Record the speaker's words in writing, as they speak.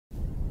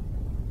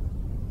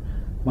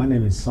My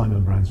name is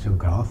Simon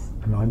Bransfield-Garth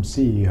and I'm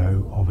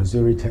CEO of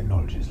Azuri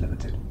Technologies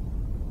Limited.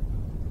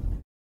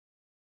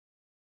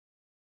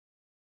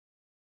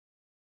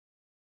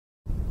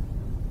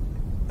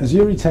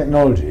 Azuri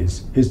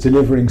Technologies is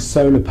delivering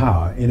solar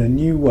power in a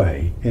new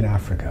way in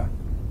Africa.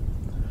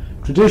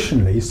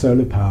 Traditionally,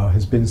 solar power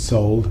has been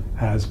sold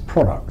as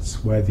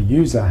products where the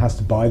user has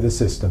to buy the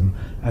system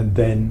and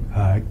then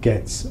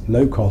gets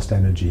low-cost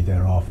energy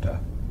thereafter.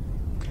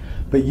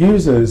 But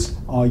users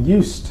are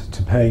used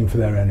to paying for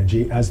their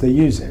energy as they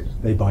use it.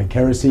 They buy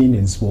kerosene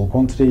in small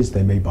quantities,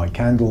 they may buy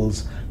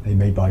candles, they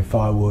may buy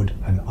firewood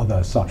and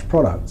other such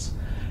products.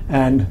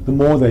 And the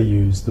more they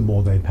use, the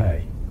more they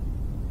pay.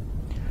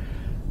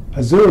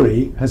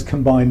 Azuri has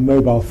combined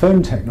mobile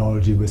phone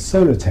technology with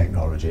solar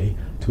technology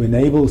to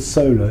enable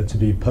solar to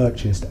be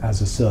purchased as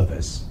a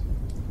service.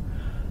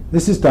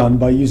 This is done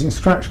by using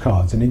scratch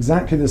cards in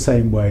exactly the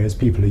same way as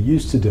people are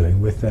used to doing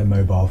with their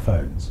mobile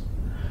phones.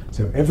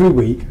 So every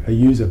week a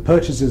user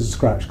purchases a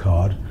scratch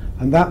card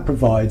and that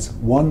provides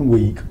 1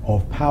 week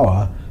of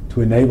power to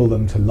enable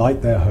them to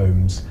light their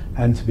homes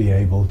and to be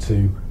able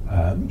to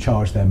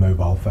charge their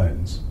mobile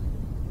phones.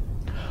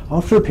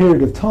 After a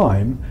period of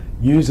time,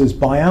 users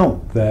buy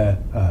out their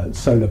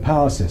solar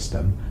power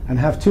system and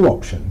have two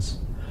options.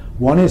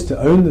 One is to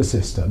own the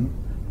system,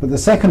 but the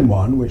second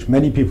one, which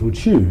many people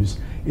choose,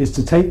 is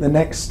to take the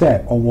next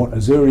step on what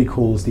Azuri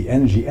calls the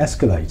energy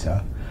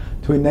escalator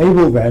to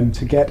enable them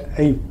to get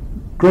a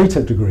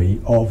greater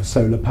degree of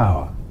solar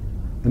power.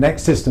 The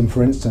next system,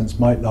 for instance,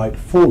 might light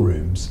 4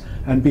 rooms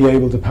and be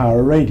able to power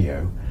a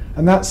radio,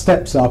 and that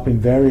steps up in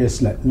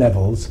various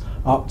levels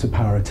up to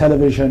power a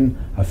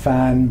television, a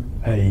fan,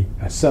 a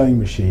sewing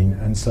machine,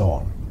 and so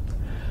on.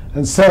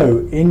 And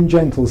so, in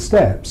gentle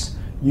steps,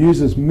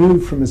 users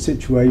move from a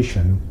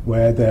situation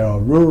where there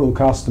are rural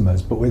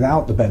customers but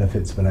without the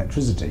benefits of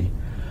electricity,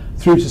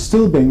 through to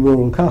still being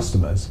rural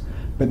customers,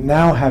 but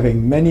now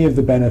having many of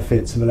the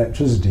benefits of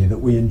electricity that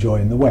we enjoy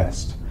in the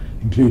West,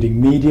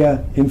 including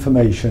media,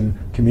 information,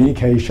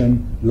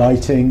 communication,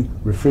 lighting,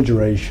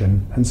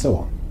 refrigeration, and so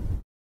on.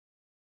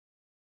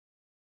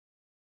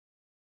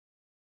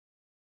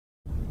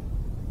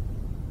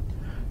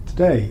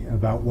 Today,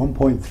 about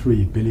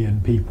 1.3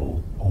 billion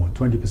people, or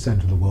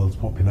 20% of the world's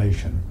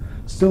population,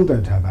 still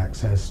don't have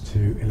access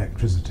to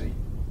electricity.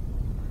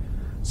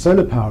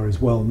 Solar power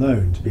is well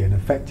known to be an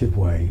effective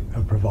way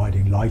of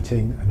providing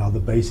lighting and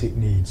other basic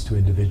needs to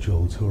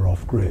individuals who are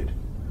off-grid.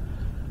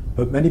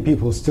 But many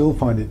people still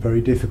find it very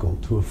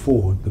difficult to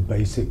afford the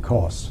basic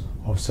costs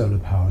of solar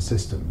power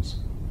systems.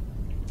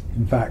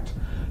 In fact,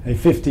 a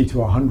 $50 to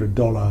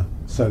 $100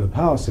 solar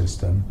power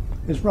system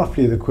is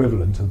roughly the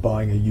equivalent of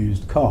buying a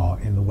used car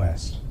in the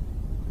West.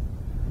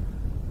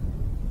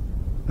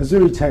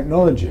 Azuri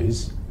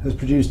Technologies has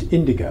produced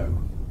Indigo,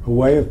 a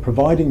way of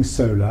providing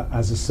solar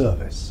as a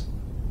service.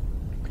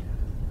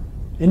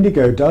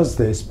 Indigo does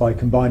this by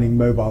combining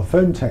mobile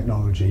phone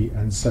technology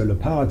and solar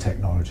power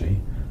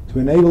technology to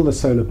enable the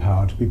solar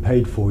power to be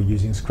paid for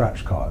using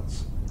scratch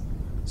cards.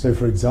 So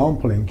for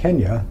example, in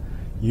Kenya,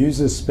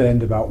 users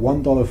spend about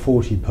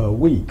 $1.40 per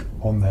week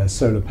on their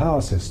solar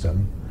power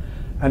system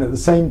and at the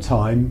same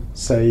time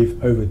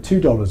save over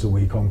 $2 a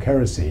week on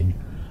kerosene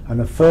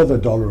and a further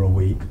 $1 a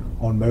week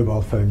on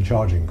mobile phone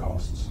charging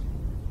costs.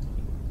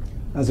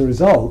 As a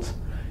result,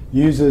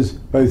 users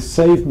both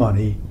save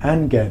money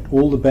and get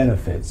all the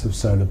benefits of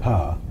solar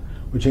power,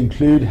 which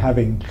include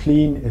having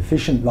clean,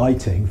 efficient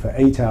lighting for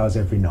 8 hours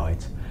every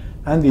night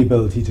and the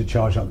ability to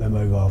charge up their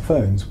mobile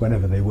phones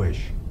whenever they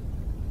wish.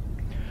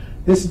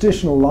 This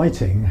additional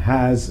lighting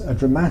has a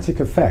dramatic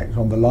effect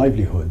on the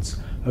livelihoods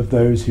of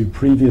those who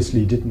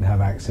previously didn't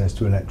have access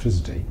to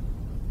electricity.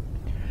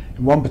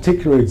 In one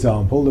particular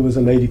example, there was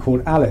a lady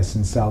called Alice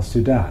in South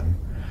Sudan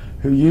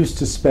who used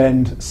to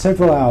spend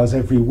several hours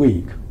every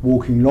week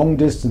walking long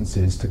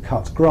distances to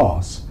cut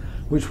grass,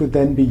 which would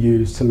then be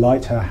used to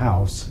light her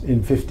house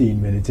in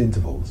 15-minute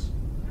intervals.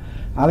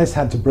 Alice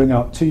had to bring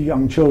up 2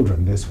 young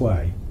children this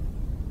way.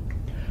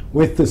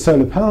 With the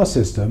solar power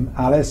system,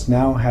 Alice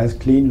now has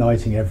clean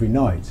lighting every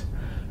night,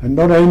 and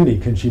not only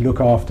can she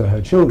look after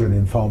her children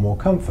in far more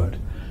comfort,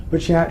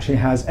 but she actually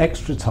has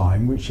extra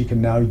time which she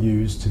can now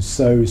use to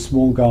sew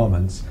small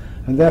garments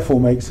and therefore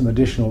make some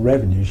additional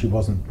revenue she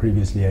wasn't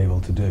previously able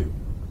to do.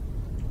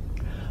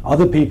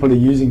 Other people are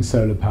using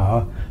solar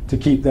power to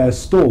keep their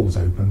stalls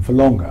open for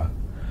longer.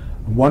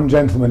 One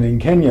gentleman in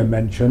Kenya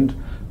mentioned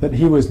that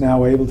he was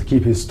now able to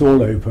keep his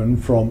stall open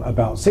from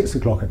about 6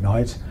 o'clock at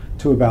night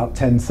to about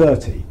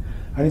 10:30,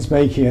 and is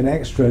making an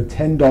extra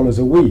 $10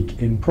 a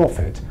week in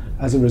profit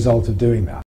as a result of doing that.